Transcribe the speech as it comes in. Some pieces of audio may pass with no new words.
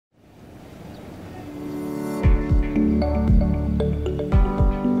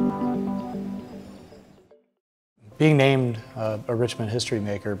Being named a Richmond history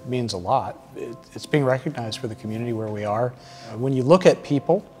maker means a lot. It's being recognized for the community where we are. When you look at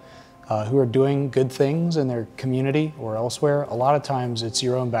people who are doing good things in their community or elsewhere, a lot of times it's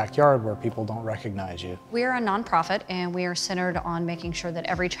your own backyard where people don't recognize you. We are a nonprofit, and we are centered on making sure that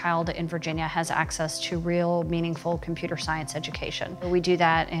every child in Virginia has access to real, meaningful computer science education. We do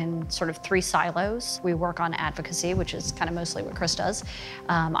that in sort of 3 silos. We work on advocacy, which is kind of mostly what Chris does.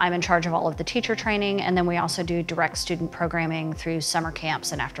 I'm in charge of all of the teacher training, and then we also do direct student programming through summer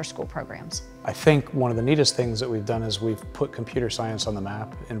camps and after-school programs. I think one of the neatest things that we've done is we've put computer science on the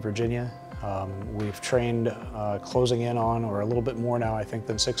map in Virginia. We've trained closing in on, or a little bit more now, I think,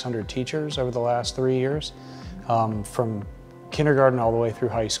 than 600 teachers over the last 3 years. From kindergarten all the way through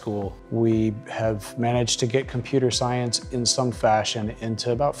high school, we have managed to get computer science in some fashion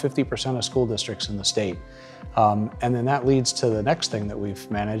into about 50% of school districts in the state. And then that leads to the next thing that we've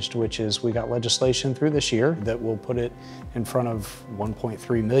managed, which is we got legislation through this year that will put it in front of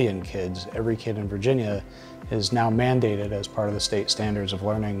 1.3 million kids. Every kid in Virginia is now mandated as part of the state standards of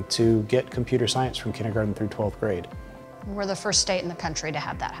learning to get computer science from kindergarten through 12th grade. We're the first state in the country to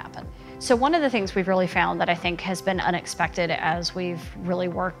have that happen. So one of the things we've really found that I think has been unexpected as we've really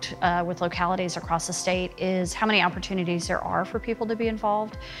worked with localities across the state is how many opportunities there are for people to be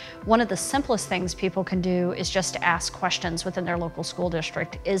involved. One of the simplest things people can do is just to ask questions within their local school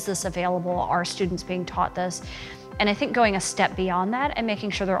district. Is this available? Are students being taught this? And I think going a step beyond that and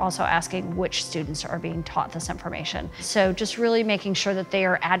making sure they're also asking which students are being taught this information. So just really making sure that they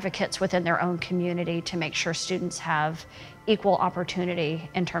are advocates within their own community to make sure students have equal opportunity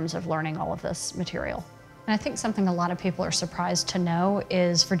in terms of learning all of this material. And I think something a lot of people are surprised to know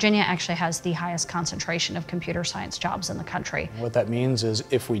is Virginia actually has the highest concentration of computer science jobs in the country. What that means is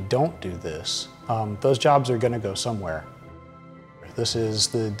if we don't do this, those jobs are going to go somewhere. This is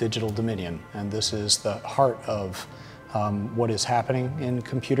the digital dominion, and this is the heart of what is happening in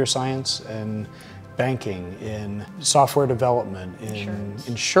computer science and banking, in software development, in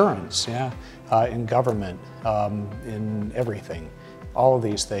insurance, in government, in everything. All of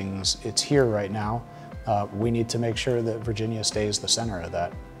these things, it's here right now. We need to make sure that Virginia stays the center of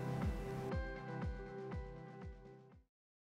that.